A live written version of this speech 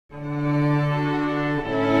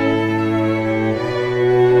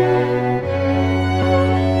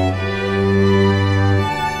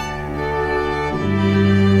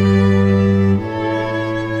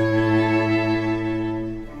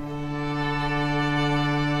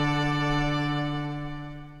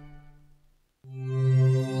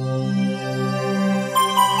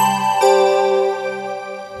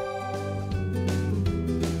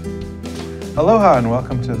Aloha and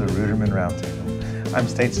welcome to the Ruderman Roundtable. I'm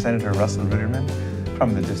State Senator Russell Ruderman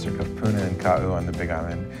from the District of Puna and Ka'u on the Big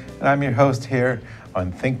Island, and I'm your host here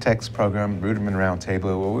on ThinkTech's program, Ruderman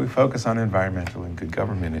Roundtable, where we focus on environmental and good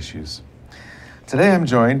government issues. Today I'm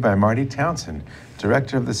joined by Marti Townsend,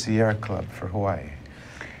 Director of the Sierra Club for Hawaii.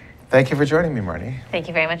 Thank you for joining me, Marti. Thank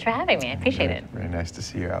you very much for having me. I appreciate it. Very nice to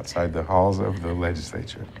see you outside the halls of the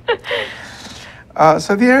legislature.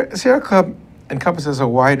 So the Sierra Club encompasses a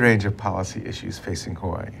wide range of policy issues facing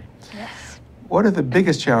Hawaii. Yes. What are the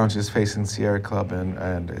biggest challenges facing Sierra Club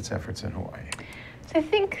and its efforts in Hawaii? So I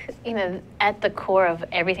think, at the core of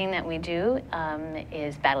everything that we do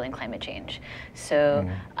is battling climate change. So,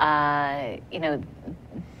 that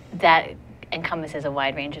encompasses a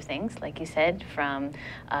wide range of things, like you said, from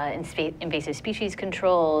invasive species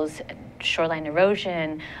controls, shoreline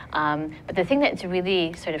erosion, but the thing that's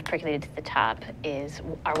really sort of percolated to the top is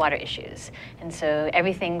our water issues. And so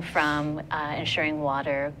everything from ensuring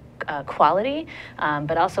water quality,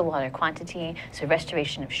 but also water quantity, so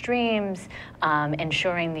restoration of streams,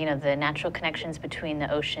 ensuring the natural connections between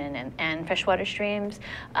the ocean and freshwater streams,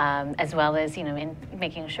 as well as in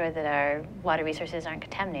making sure that our water resources aren't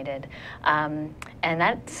contaminated, and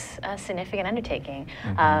that's a significant undertaking.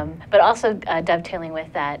 But also dovetailing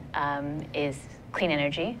with that is clean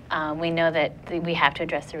energy. We know that we have to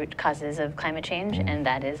address the root causes of climate change, and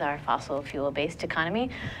that is our fossil fuel-based economy.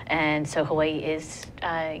 And so Hawaii is,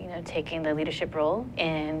 taking the leadership role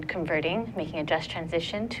in making a just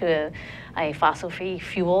transition to a fossil-free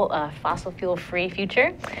fuel-free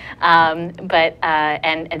future. And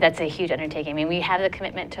that's a huge undertaking. I mean, we have the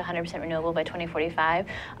commitment to 100% renewable by 2045,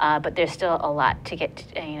 but there's still a lot to get,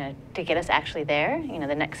 to get us actually there.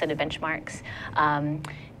 The next set of benchmarks.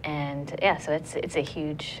 And yeah, so it's a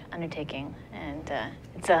huge undertaking, and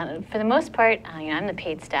it's for the most part, I'm the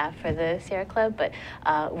paid staff for the Sierra Club, but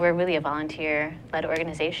we're really a volunteer-led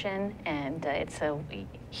organization, and it's a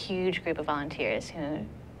huge group of volunteers who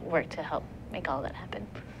work to help make all of that happen.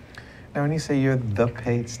 Now, when you say you're the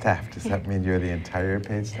paid staff, does that mean you're the entire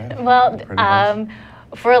paid staff? Well,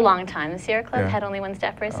 for a long time, the Sierra Club had only one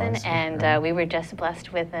staff person, and we were just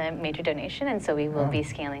blessed with a major donation, and so we will be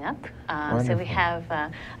scaling up. So we have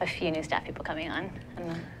a few new staff people coming on.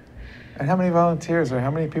 And how many volunteers or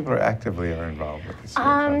how many people are actively involved with the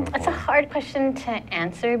Sierra Club? It's a hard question to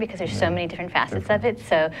answer because there's so many different facets of it.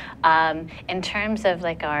 So in terms of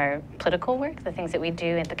our political work, the things that we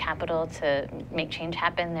do at the Capitol to make change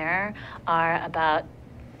happen, there are about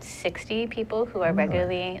 60 people who are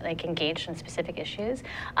regularly engaged in specific issues,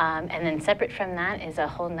 and then separate from that is a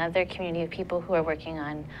whole nother community of people who are working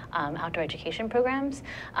on outdoor education programs.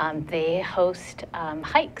 They host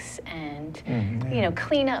hikes and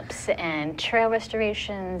cleanups and trail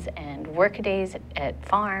restorations and work days at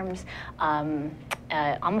farms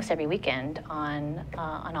almost every weekend on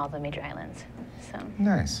all the major islands. So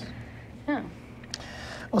nice. Yeah.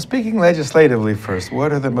 Well, speaking legislatively first,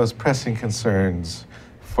 what are the most pressing concerns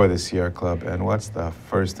for the Sierra Club, and what's the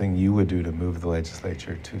first thing you would do to move the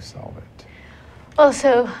legislature to solve it? Well,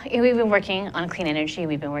 so we've been working on clean energy,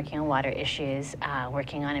 we've been working on water issues,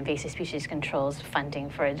 working on invasive species controls, funding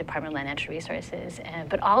for the Department of Land and Natural Resources.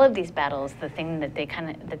 But all of these battles, the thing that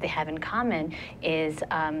they have in common is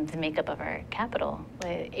the makeup of our capital.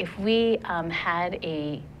 If we had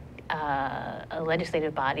a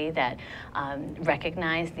legislative body that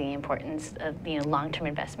recognized the importance of long-term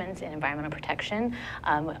investments in environmental protection,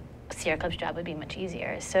 Sierra Club's job would be much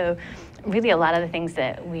easier. So really a lot of the things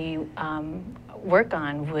that we work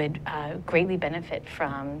on would greatly benefit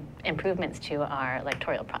from improvements to our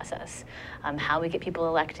electoral process. How we get people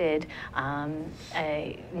elected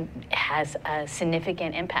has a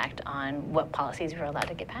significant impact on what policies we're allowed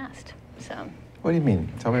to get passed. So. What do you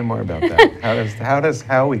mean? Tell me more about that.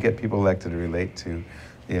 How we get people elected to relate to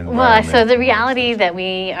the environment? Well, so the reality that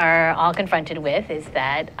we are all confronted with is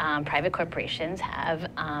that private corporations have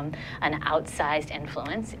an outsized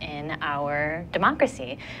influence in our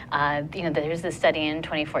democracy. There's this study in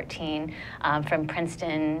 2014 from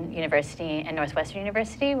Princeton University and Northwestern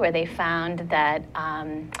University where they found that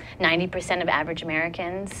 90% of average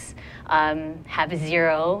Americans have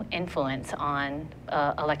zero influence on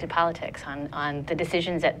elected politics, on the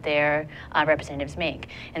decisions that their representatives make,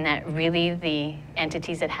 and that really the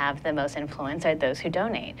entities that have the most influence are those who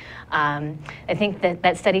donate. I think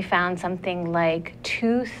that study found something like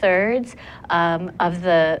 2/3 of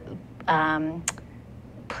the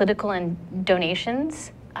political and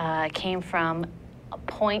donations came from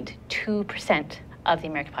 0.2% of the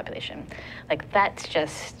American population. That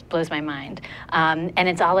just blows my mind. And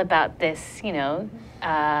it's all about this,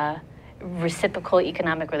 reciprocal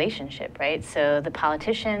economic relationship, right? So the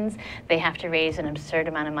politicians, they have to raise an absurd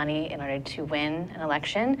amount of money in order to win an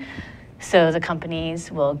election. So the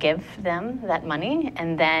companies will give them that money,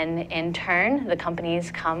 and then in turn, the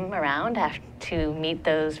companies come around to meet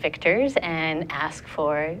those victors and ask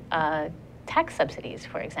for tax subsidies,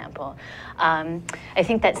 for example. I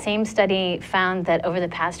think that same study found that over the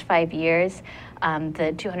past 5 years,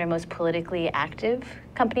 the 200 most politically active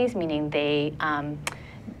companies, meaning they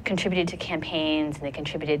contributed to campaigns and they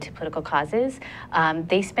contributed to political causes,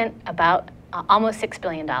 they spent about almost $6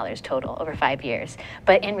 billion total over 5 years.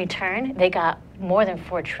 But in return, they got more than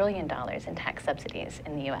 $4 trillion in tax subsidies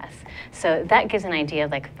in the US. So that gives an idea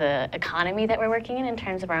of like the economy that we're working in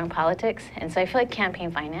terms of our own politics. And so I feel like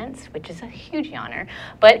campaign finance, which is a huge yawner,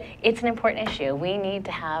 but it's an important issue. We need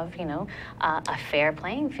to have, you know, a fair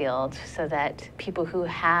playing field so that people who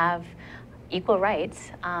have equal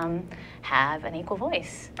rights have an equal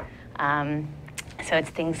voice. So it's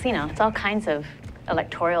things, you know, it's all kinds of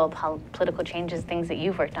electoral political changes, things that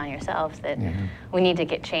you've worked on yourselves that we need to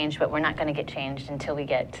get changed, but we're not going to get changed until we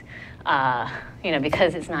get, you know,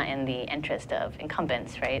 because it's not in the interest of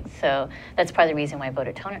incumbents, right? So that's part of the reason why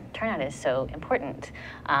voter turnout is so important.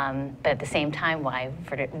 But at the same time, why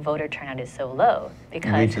voter turnout is so low.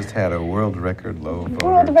 Because we just had a world record low voter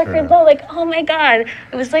world record turnout. low, like, oh my God,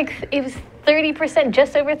 it was 30%,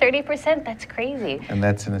 just over 30%. That's crazy. And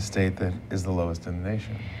that's in a state that is the lowest in the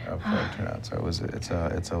nation of voter turnout. So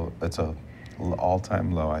it's a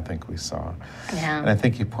all-time low, I think we saw. Yeah. And I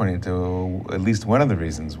think you pointed to at least one of the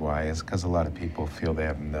reasons why is because a lot of people feel they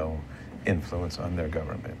have no influence on their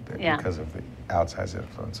government because of the outsized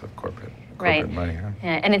influence of corporate money. Huh?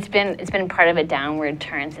 Yeah, and it's been part of a downward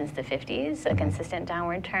turn since the 50s, a consistent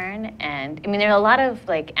downward turn. And I mean, there are a lot of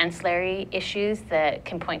like ancillary issues that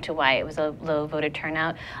can point to why it was a low voter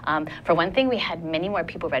turnout. For one thing, we had many more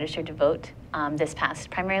people registered to vote this past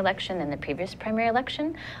primary election than the previous primary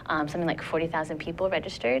election. Something like 40,000 people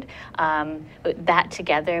registered. That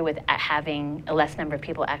together with having a less number of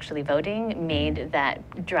people actually voting made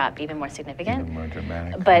that drop even more significant. Even more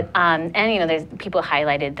dramatic. But and you know, there's people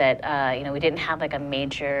highlighted that you know, we didn't have like a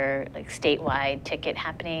major like statewide ticket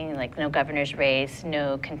happening, like no governor's race,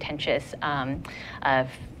 no contentious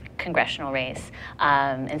congressional race,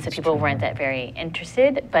 and so people weren't that very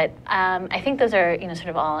interested. But I think those are, you know, sort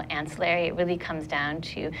of all ancillary. It really comes down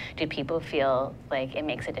to, do people feel like it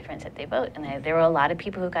makes a difference that they vote? And there were a lot of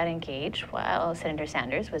people who got engaged while Senator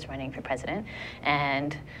Sanders was running for president,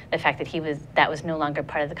 and the fact that that was no longer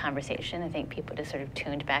part of the conversation, I think people just sort of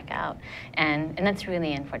tuned back out, and that's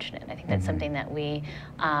really unfortunate. I think that's something that we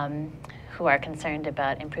who are concerned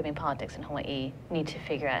about improving politics in Hawaii need to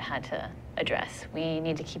figure out how to address. We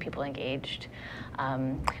need to keep people engaged.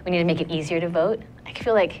 We need to make it easier to vote. I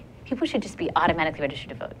feel like people should just be automatically registered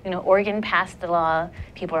to vote. You know, Oregon passed the law.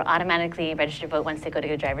 People are automatically registered to vote once they go to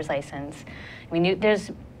get a driver's license. We knew there's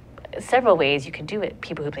several ways you could do it.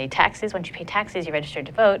 People who pay taxes, once you pay taxes, you're registered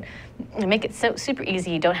to vote. Make it so super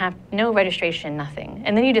easy. You don't have no registration, nothing.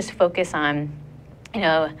 And then you just focus on, you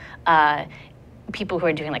know, people who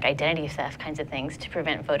are doing like identity theft kinds of things to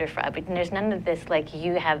prevent voter fraud. But there's none of this like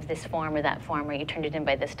you have this form or that form or you turned it in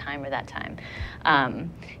by this time or that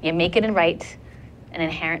time. You make it a right, an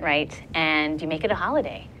inherent right, and you make it a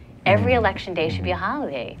holiday. Every election day should be a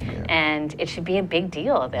holiday, and it should be a big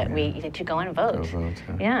deal that that you go and vote.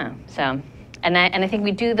 Yeah. So, and I think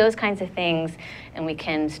we do those kinds of things, and we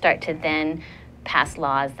can start to then pass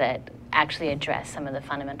laws that actually address some of the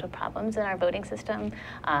fundamental problems in our voting system.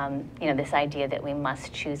 You know, this idea that we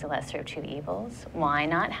must choose the lesser of two evils. Why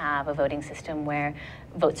not have a voting system where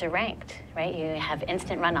votes are ranked, right? You have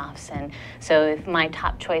instant runoffs, and so if my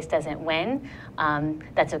top choice doesn't win,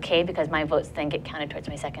 that's okay because my votes then get counted towards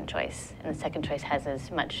my second choice, and the second choice has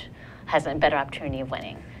a better opportunity of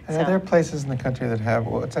winning. And are there places in the country that have,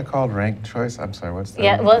 what's that called, ranked choice? I'm sorry, what's that?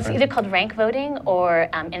 Yeah, well, it's either called rank voting or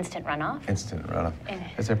instant runoff. Instant runoff.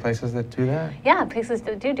 Is there places that do that? Yeah, places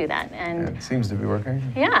that do that. And it seems to be working.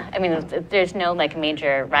 Yeah, I mean, there's no like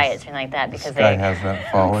major riots or anything like that because sky has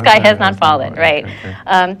not fallen. Sky has not fallen, right. Okay.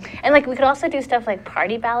 And like we could also do stuff like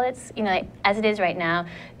party ballots. You know, like, as it is right now,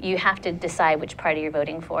 you have to decide which party you're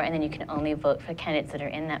voting for, and then you can only vote for candidates that are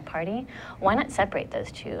in that party. Why not separate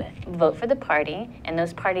those two? Vote for the party, and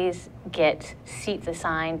those parties get seats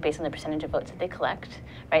assigned based on the percentage of votes that they collect,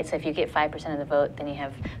 right? So if you get 5% of the vote, then you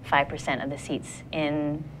have 5% of the seats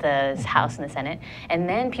in the House and the Senate, and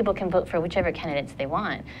then people can vote for whichever candidates they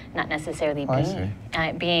want, not necessarily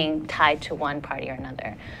being tied to one party or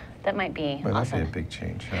another. That might be Well, awesome. that'd be a big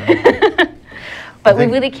change, huh? But we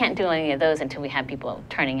really can't do any of those until we have people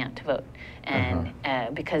turning out to vote. And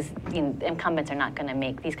because incumbents are not going to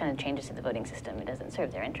make these kind of changes to the voting system. It doesn't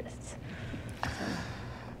serve their interests.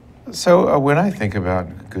 So when I think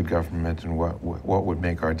about good government and what would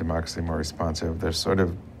make our democracy more responsive, there's sort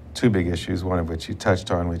of two big issues, one of which you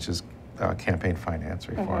touched on, which is campaign finance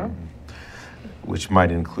reform, which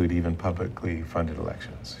might include even publicly funded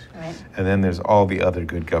elections. Right. And then there's all the other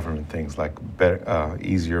good government things like better,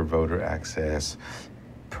 easier voter access,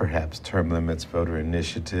 perhaps term limits, voter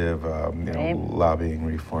initiative, lobbying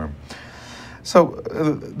reform. So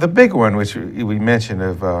the big one, which we mentioned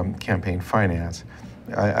of campaign finance,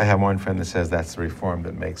 I have one friend that says that's the reform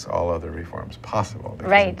that makes all other reforms possible.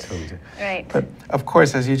 Right. Right. But of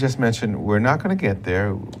course, as you just mentioned, we're not going to get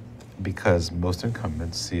there because most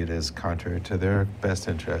incumbents see it as contrary to their best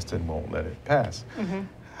interest and won't let it pass.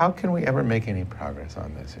 How can we ever make any progress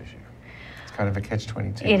on this issue? It's kind of a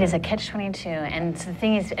catch-22. It is a catch-22, and so the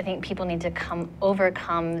thing is, I think people need to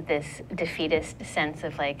overcome this defeatist sense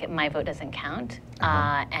of like, my vote doesn't count,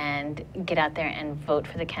 and get out there and vote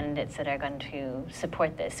for the candidates that are going to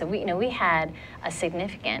support this. So we had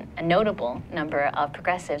a notable number of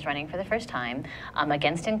progressives running for the first time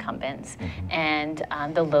against incumbents, and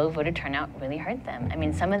the low voter turnout really hurt them. I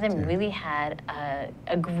mean, some of them really had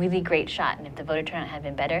a really great shot, and if the voter turnout had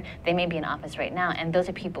been better, they may be in office right now, and those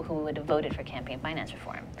are people who would have voted for campaign finance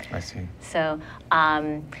reform. I see. So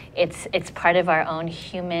it's part of our own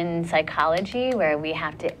human psychology where we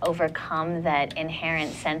have to overcome that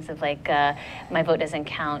inherent sense of like, my vote doesn't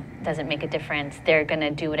count, doesn't make a difference, they're going to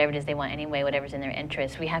do whatever it is they want anyway, whatever's in their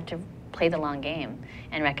interest. We have to play the long game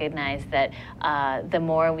and recognize that the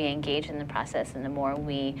more we engage in the process and the more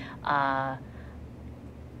we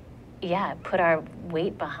put our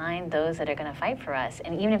weight behind those that are going to fight for us.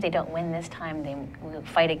 And even if they don't win this time, they will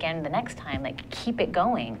fight again the next time. Like, keep it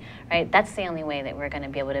going, right? That's the only way that we're going to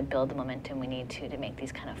be able to build the momentum we need to make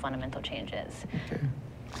these kind of fundamental changes. Okay.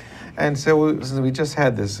 And so we just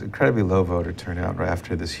had this incredibly low voter turnout right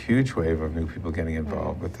after this huge wave of new people getting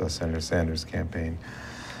involved with Senator Sanders' campaign.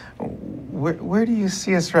 Where do you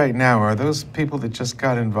see us right now? Are those people that just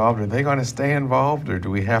got involved, are they going to stay involved, or do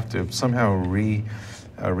we have to somehow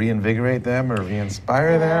reinvigorate them or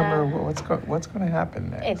re-inspire them, or what's going to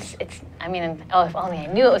happen next? I mean, if only I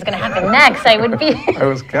knew it was going to happen next, I would be. I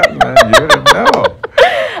was counting on you to know.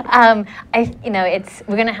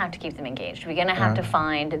 We're going to have to keep them engaged. We're going to have to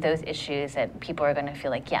find those issues that people are going to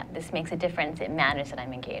feel like, yeah, this makes a difference. It matters that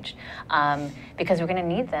I'm engaged, because we're going to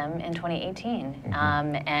need them in 2018.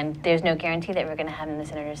 And there's no guarantee that we're going to have the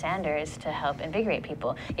Senator Sanders to help invigorate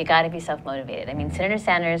people. You got to be self-motivated. I mean, Senator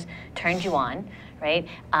Sanders turned you on, right?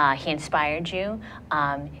 He inspired you.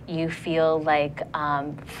 You feel like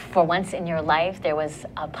for once in your life there was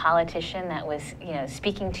a politician that was,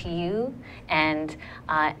 speaking to you, and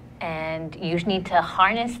you need to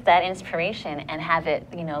harness that inspiration and have it,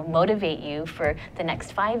 motivate you for the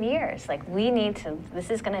next 5 years. Like,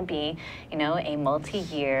 this is going to be, a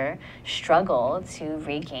multi-year struggle to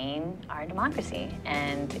regain our democracy.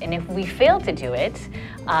 And if we fail to do it,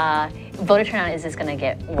 voter turnout is just going to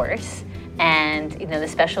get worse. And the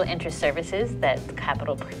special interest services that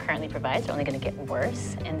Capitol currently provides are only going to get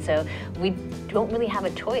worse. And so we don't really have a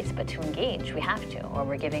choice but to engage. We have to, or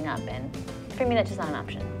we're giving up. And for me, that's just not an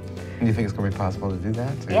option. Do you think it's going to be possible to do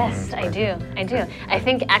that? Yes, I do. I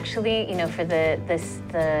think actually, for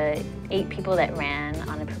the 8 people that ran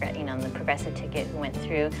on the progressive ticket who went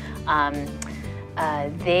through,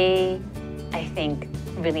 they, I think,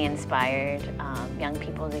 really inspired young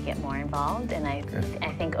people to get more involved, and I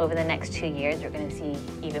think over the next 2 years we're going to see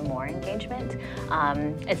even more engagement.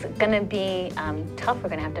 It's going to be tough. We're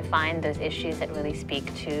going to have to find those issues that really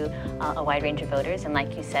speak to a wide range of voters, and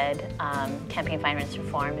like you said, campaign finance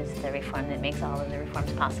reform is the reform that makes all of the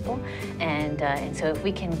reforms possible, and so if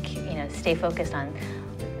we can stay focused on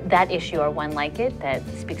that issue or one like it that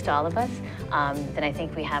speaks to all of us, then I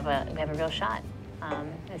think we have a real shot.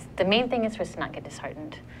 The main thing is for us to not get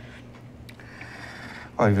disheartened.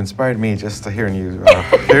 Well, you've inspired me just to hearing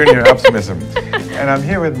your optimism. And I'm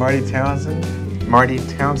here with Marti Townsend,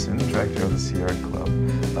 director of the Sierra Club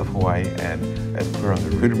of Hawaii, and we're on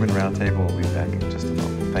the Ruderman Roundtable. We'll be back in just a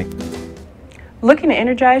moment. Thank you. Looking to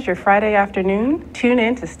energize your Friday afternoon? Tune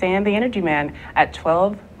in to Stan the Energy Man at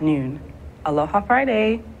 12 noon. Aloha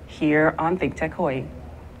Friday here on ThinkTech Hawaii.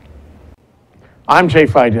 I'm Jay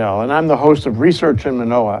Fidel, and I'm the host of Research in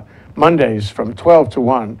Manoa, Mondays from 12 to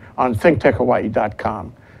 1 on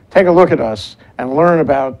ThinkTechHawaii.com. Take a look at us and learn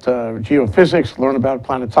about geophysics, learn about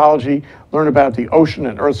planetology, learn about the ocean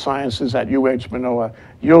and earth sciences at UH Manoa.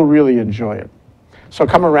 You'll really enjoy it. So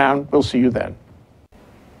come around. We'll see you then.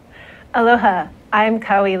 Aloha, I'm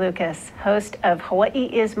Kaui Lucas, host of Hawaii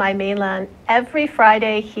is My Mainland every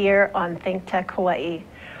Friday here on ThinkTech Hawaii.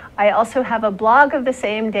 I also have a blog of the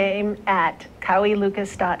same name at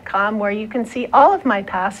kauilucas.com where you can see all of my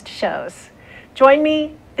past shows. Join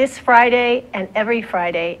me this Friday and every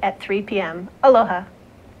Friday at 3 p.m. Aloha.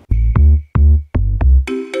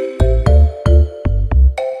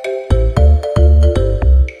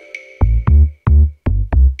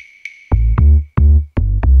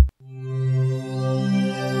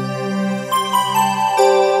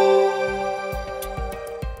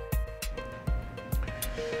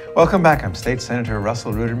 Welcome back. I'm State Senator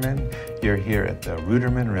Russell Ruderman. You're here at the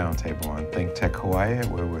Ruderman Roundtable on ThinkTech Hawaii.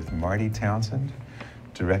 We're with Marti Townsend,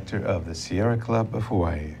 Director of the Sierra Club of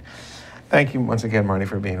Hawaii. Thank you once again, Marti,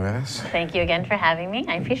 for being with us. Thank you again for having me.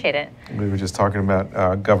 I appreciate it. We were just talking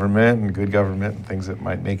about government and good government and things that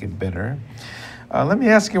might make it better. Let me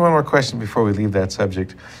ask you one more question before we leave that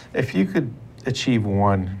subject. If you could achieve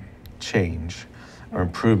one change or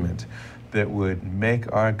improvement that would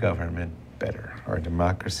make our government better, our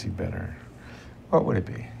democracy better, what would it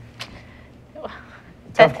be?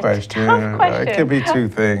 Tough question. Tough question. It could be two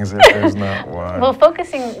things if there's not one. Well,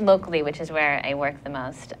 focusing locally, which is where I work the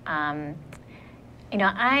most, I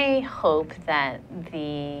hope that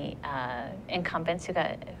the incumbents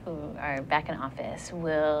who are back in office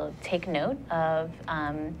will take note of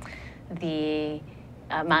the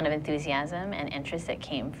amount of enthusiasm and interest that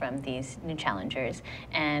came from these new challengers,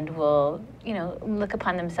 and will, look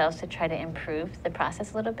upon themselves to try to improve the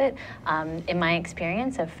process a little bit. In my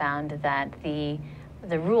experience, I've found that the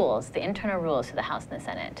rules, the internal rules for the House and the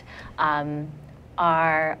Senate,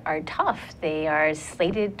 are tough. They are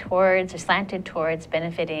slanted towards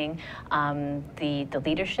benefiting the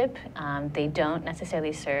leadership. They don't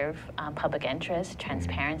necessarily serve public interest,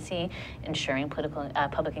 transparency, ensuring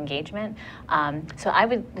public engagement. So I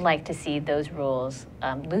would like to see those rules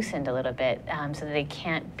loosened a little bit so that they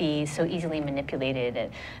can't be so easily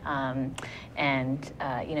manipulated and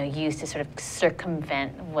used to sort of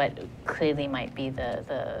circumvent what clearly might be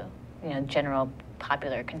the general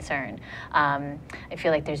popular concern. I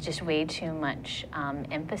feel like there's just way too much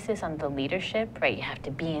emphasis on the leadership, right? You have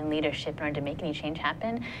to be in leadership in order to make any change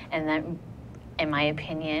happen, and that, in my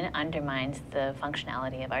opinion, undermines the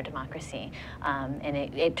functionality of our democracy. And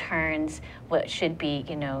it turns what should be,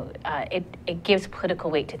 it gives political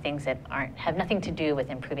weight to things that have nothing to do with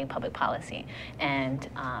improving public policy. And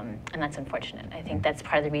that's unfortunate. I think that's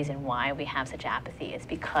part of the reason why we have such apathy, is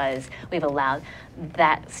because we've allowed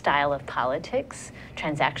that style of politics,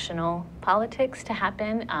 transactional politics, to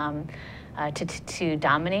happen, to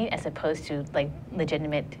dominate, as opposed to like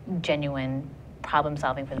legitimate, genuine problem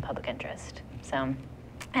solving for the public interest. So,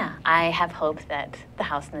 yeah, I have hope that the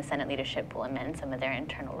House and the Senate leadership will amend some of their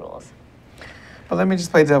internal rules. Well, let me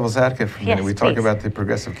just play devil's advocate for a minute. Yes, We talk please. about the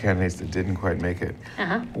progressive candidates that didn't quite make it.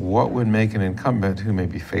 What would make an incumbent who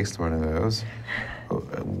maybe faced one of those,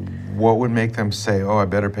 what would make them say, oh, I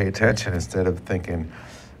better pay attention, instead of thinking,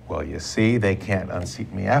 well, you see, they can't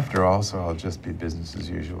unseat me after all, so I'll just be business as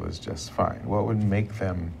usual, is just fine. What would make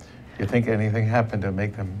them, you think anything happened to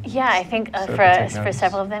make them? Yeah, I think for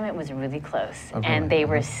several of them it was really close. Oh, and really? they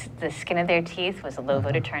were, the skin of their teeth was a low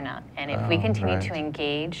voter turnout. And if we continue to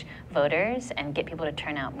engage voters and get people to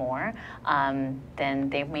turn out more, then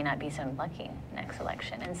they may not be so lucky next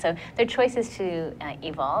election. And so their choice is to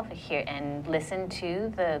evolve here and listen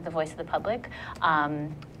to the voice of the public,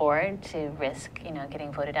 or to risk,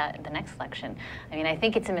 getting voted out in the next election. I mean, I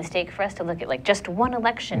think it's a mistake for us to look at like just one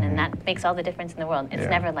election and that makes all the difference in the world. It's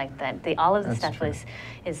never like that. All of the stuff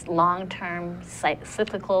is long-term,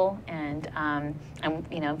 cyclical, and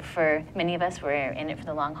for many of us, we're in it for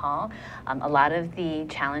the long haul. A lot of the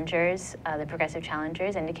challengers, the progressive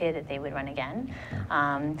challengers, indicated that they would run again,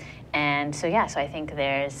 and so so I think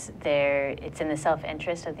it's in the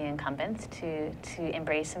self-interest of the incumbents to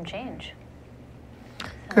embrace some change.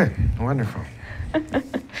 Good, wonderful.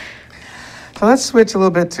 So let's switch a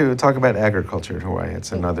little bit to talk about agriculture in Hawaii.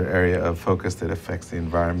 It's another area of focus that affects the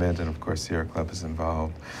environment, and of course Sierra Club is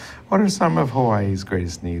involved. What are some of Hawaii's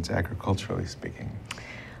greatest needs, agriculturally speaking?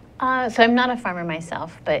 So I'm not a farmer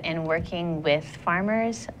myself, but in working with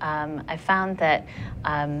farmers, I found that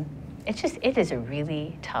it is a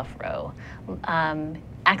really tough row.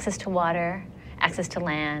 Access to water, access to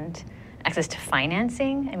land, access to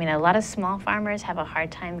financing. I mean, a lot of small farmers have a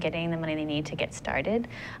hard time getting the money they need to get started.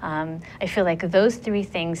 I feel like those three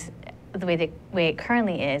things the way it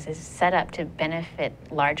currently is set up to benefit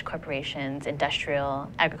large corporations,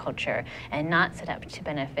 industrial, agriculture, and not set up to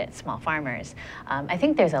benefit small farmers. I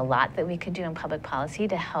think there's a lot that we could do in public policy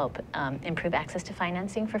to help improve access to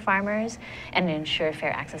financing for farmers and ensure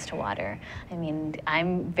fair access to water. I mean,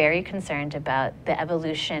 I'm very concerned about the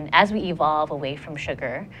evolution as we evolve away from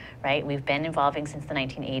sugar, right? We've been evolving since the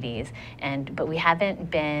 1980s, but we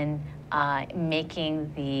haven't been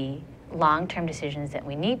making the long-term decisions that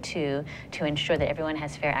we need to ensure that everyone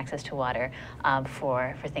has fair access to water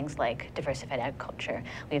for things like diversified agriculture.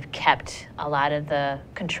 We've kept a lot of the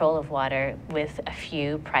control of water with a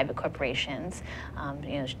few private corporations,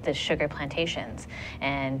 the sugar plantations,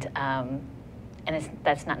 and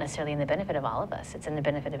that's not necessarily in the benefit of all of us. It's in the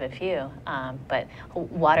benefit of a few. But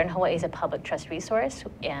water in Hawaii is a public trust resource.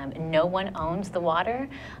 No one owns the water.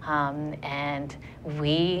 And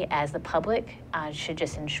we, as the public, should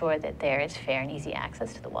just ensure that there is fair and easy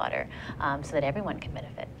access to the water so that everyone can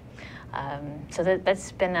benefit. So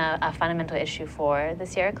that's been a fundamental issue for the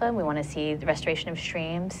Sierra Club. We want to see the restoration of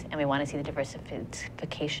streams, and we want to see the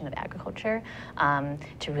diversification of agriculture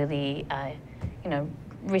to really,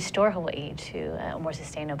 restore Hawaii to a more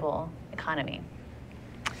sustainable economy.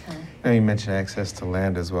 Now you mentioned access to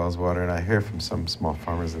land as well as water, and I hear from some small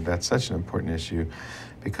farmers that that's such an important issue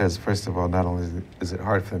because, first of all, not only is it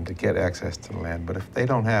hard for them to get access to the land, but if they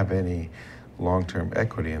don't have any long-term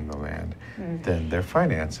equity in the land, then their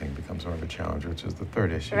financing becomes more of a challenge, which is the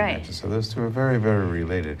third issue you mentioned. So those two are very, very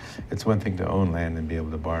related. It's one thing to own land and be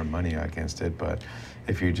able to borrow money against it, but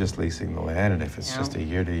if you're just leasing the land and if it's just a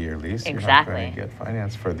year-to-year lease, you're not going to get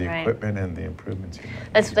finance for the equipment and the improvements you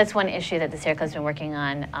might need. That's one issue that the Sierra Club's been working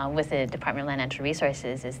on with the Department of Land and Natural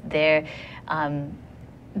Resources is their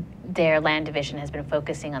land division has been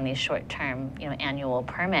focusing on these short-term, annual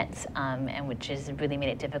permits, and which has really made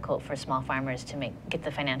it difficult for small farmers to get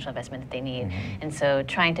the financial investment that they need. And so,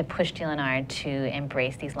 trying to push DLNR to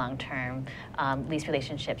embrace these long-term lease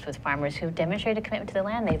relationships with farmers who've demonstrated a commitment to the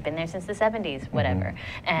land. They've been there since the 70s, whatever,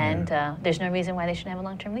 and there's no reason why they shouldn't have a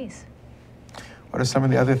long-term lease. What are some of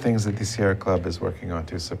the other things that the Sierra Club is working on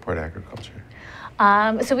to support agriculture?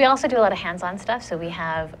 So we also do a lot of hands-on stuff. So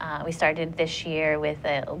we started this year with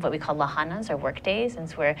what we call lahanas or work days, and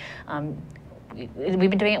so we've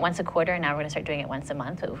been doing it once a quarter, and now we're going to start doing it once a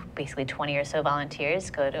month. Basically 20 or so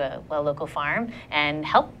volunteers go to a local farm and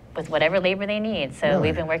help with whatever labor they need. So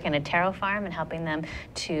we've been working at a taro farm and helping them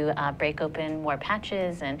to break open more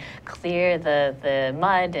patches and clear the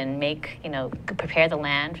mud and prepare the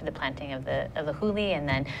land for the planting of the huli, and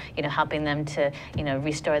then helping them to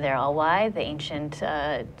restore their alwai, the ancient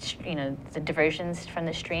the diversions from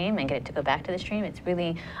the stream, and get it to go back to the stream. It's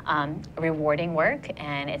really rewarding work,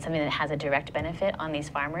 and it's something that has a direct benefit on these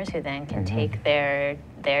farmers who then can take their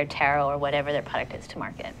taro or whatever their product is to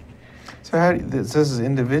market. So this is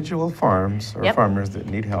individual farms or farmers that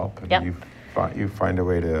need help, and you find a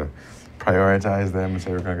way to prioritize them and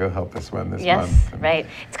say, we're going to go help this one this month. Yes, right.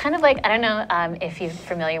 It's kind of like, I don't know if you're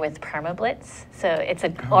familiar with PermaBlitz. So it's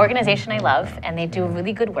an organization I love, and they do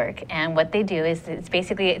really good work. And what they do is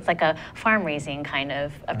it's like a farm raising kind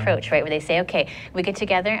of approach, right? Where they say, okay, we get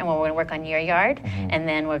together and we're going to work on your yard, and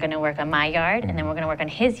then we're going to work on my yard, and then we're going to work on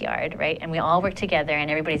his yard, right? And we all work together,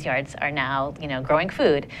 and everybody's yards are now, growing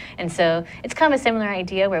food. And so it's kind of a similar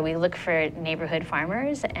idea where we look for neighborhood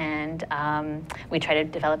farmers, and we try to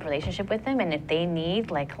develop a relationship with them, and if they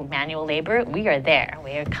need like manual labor, we are there.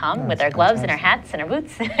 We come with our gloves and our hats and our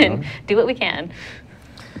boots and do what we can.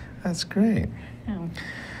 That's great.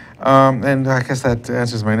 And I guess that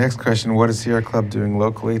answers my next question. What is Sierra Club doing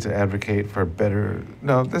locally to advocate for better,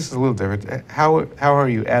 no, this is a little different. How are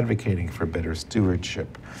you advocating for better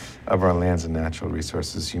stewardship of our lands and natural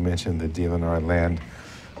resources? You mentioned the DLNR land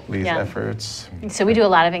lease efforts. So we do a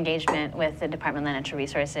lot of engagement with the Department of Land and Natural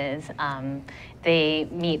Resources. They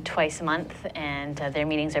meet twice a month, and their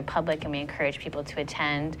meetings are public, and we encourage people to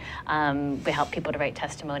attend. We help people to write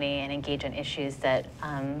testimony and engage on issues that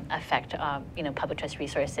affect public trust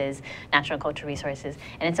resources, natural and cultural resources,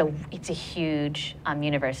 and it's a huge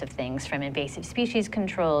universe of things, from invasive species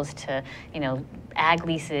controls to ag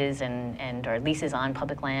leases and or leases on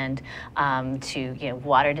public land, to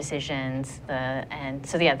water decisions, and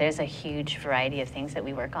so there's a huge variety of things that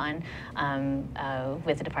we work on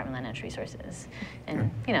with the Department of Land and Natural Resources. And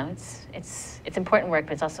it's important work,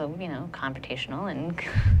 but it's also confrontational and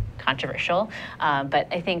controversial. But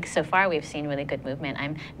I think so far we've seen really good movement.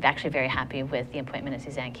 I'm actually very happy with the appointment of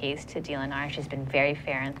Suzanne Case to DLNR. She's been very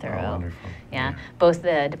fair and thorough. Oh, wonderful. Yeah, both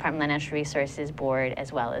the Department of Land and Natural Resources Board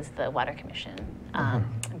as well as the Water Commission.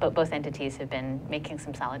 But both entities have been making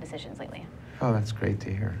some solid decisions lately. Oh, that's great to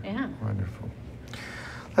hear. Yeah. Wonderful.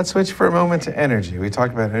 Let's switch for a moment to energy. We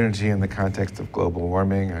talked about energy in the context of global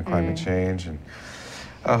warming and climate change. And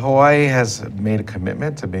Hawaii has made a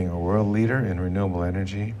commitment to being a world leader in renewable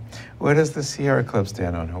energy. Where does the Sierra Club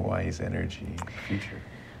stand on Hawaii's energy future?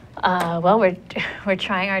 Well, we're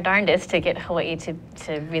trying our darndest to get Hawaii to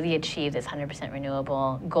really achieve this 100%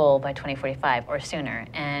 renewable goal by 2045 or sooner.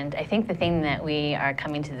 And I think the thing that we are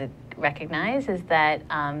coming to recognize is that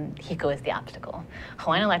HECO is the obstacle.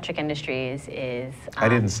 Hawaiian Electric Industries is... I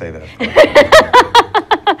didn't say that.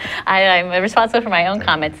 I'm responsible for my own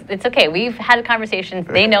comments. It's okay. We've had conversations.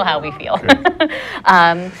 They know how we feel.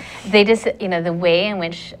 They just, the way in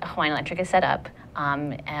which Hawaiian Electric is set up,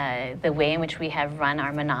 the way in which we have run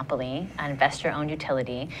our monopoly, an investor-owned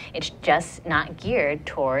utility, it's just not geared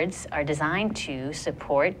towards or designed to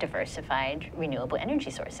support diversified renewable energy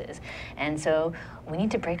sources. And so we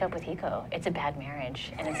need to break up with HECO. It's a bad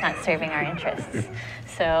marriage, and it's not serving our interests.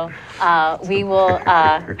 So we will,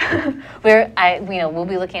 we'll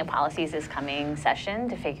be looking at policies this coming session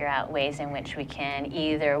to figure out ways in which we can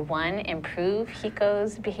either, one, improve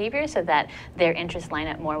HECO's behavior so that their interests line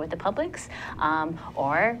up more with the public's,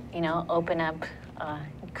 or, open up,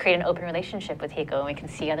 create an open relationship with HECO and we can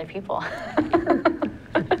see other people.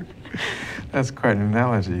 That's quite an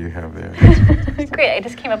analogy you have there. Great, I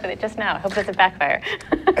just came up with it just now. I hope it doesn't backfire.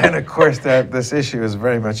 And of course, this issue is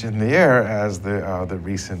very much in the air as the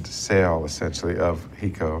recent sale, essentially, of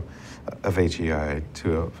HECO, of HEI,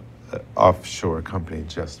 to an offshore company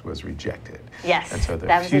just was rejected. Yes. And so the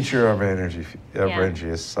future of energy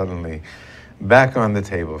is suddenly back on the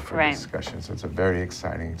table for discussion. So it's a very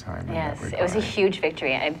exciting time. Yes, it was a huge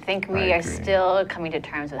victory. I think we are still coming to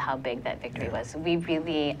terms with how big that victory was. We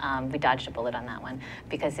really, we dodged a bullet on that one,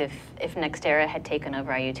 because if NextEra had taken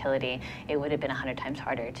over our utility, it would have been 100 times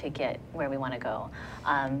harder to get where we want to go.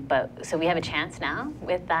 So we have a chance now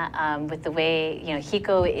with that, with the way,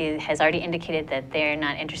 HECO has already indicated that they're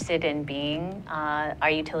not interested in being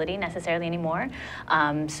our utility necessarily anymore.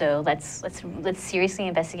 So let's seriously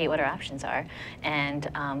investigate what our options are. And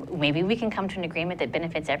maybe we can come to an agreement that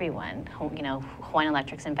benefits everyone, Hawaiian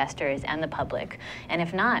Electric's investors and the public. And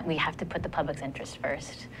if not, we have to put the public's interest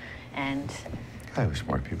first. And I wish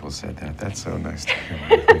more people said that. That's so nice to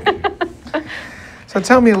hear. Thank you. So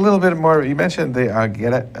tell me a little bit more. You mentioned the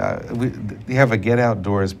you have a Get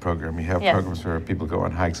Outdoors program. You have programs where people go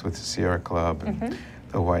on hikes with the Sierra Club and the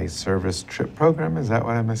Hawaii Service Trip Program. Is that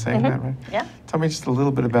what I'm saying that right? Yeah. Tell me just a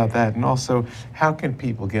little bit about that, and also how can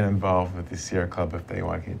people get involved with the Sierra Club if they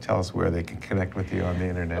want? Can you tell us where they can connect with you on the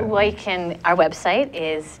internet? Well, our website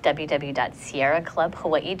is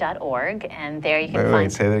www.sierraclubhawaii.org, and there you can find...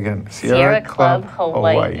 Wait, say that again.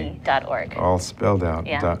 sierraclubhawaii.org. All spelled out,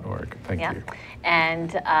 .org. Thank you.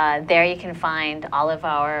 And there you can find all of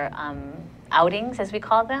our outings, as we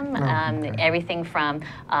call them, everything from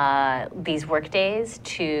these work days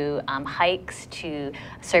to hikes to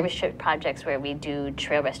service trip projects where we do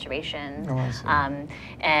trail restoration.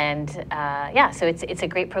 So it's a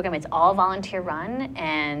great program. It's all volunteer run,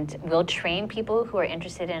 and we'll train people who are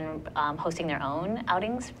interested in hosting their own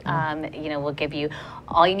outings. We'll give you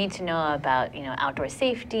all you need to know about outdoor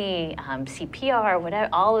safety, CPR, whatever,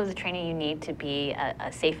 all of the training you need to be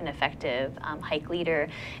a safe and effective hike leader,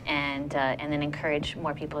 and then encourage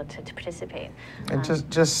more people to participate. And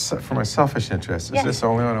just for my selfish interest, is this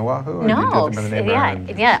only on Oahu? No,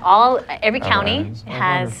 every county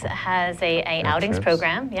has a outings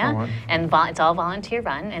program, and it's all volunteer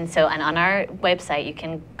run. And so, on our website, you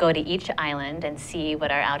can go to each island and see what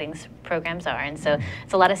our outings programs are. And so,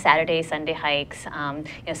 it's a lot of Saturday, Sunday hikes,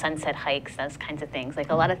 sunset hikes, those kinds of things. Like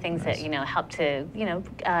a lot of things that help to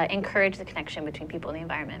encourage the connection between people and the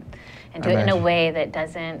environment, and do it in a way that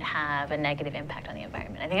doesn't have a negative impact on the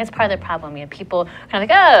environment. I think that's part of the problem. People kind of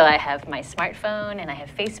like, oh, I have my smartphone and I have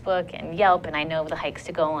Facebook and Yelp and I know the hikes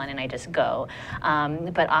to go on and I just go.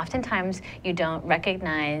 But oftentimes you don't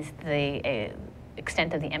recognize the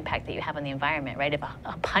extent of the impact that you have on the environment, right? If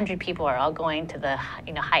 100 people are all going to the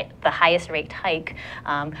highest rate hike,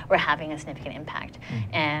 we're having a significant impact.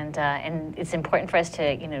 And it's important for us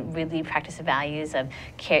to really practice the values of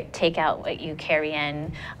take out what you carry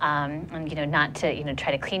in, and not to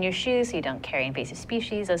try to clean your shoes so you don't carry invasive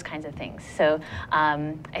species, those kinds of things. So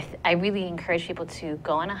I really encourage people to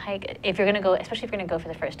go on a hike. If you're going to go, especially if you're going to go for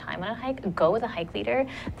the first time on a hike, go with a hike leader.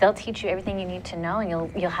 They'll teach you everything you need to know, and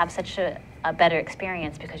you'll have such a better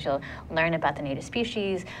experience because you'll learn about the native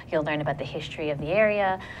species, you'll learn about the history of the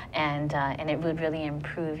area, and it would really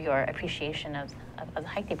improve your appreciation of the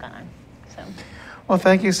hike they've gone on. So. Well,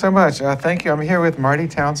 thank you so much. Thank you. I'm here with Marti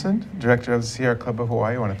Townsend, Director of the Sierra Club of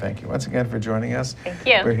Hawaii. I want to thank you once again for joining us. Thank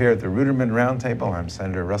you. We're here at the Ruderman Roundtable. I'm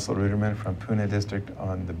Senator Russell Ruderman from Puna District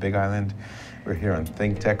on the Big Island. We're here on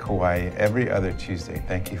ThinkTech Hawaii every other Tuesday.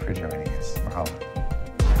 Thank you for joining us. Mahalo.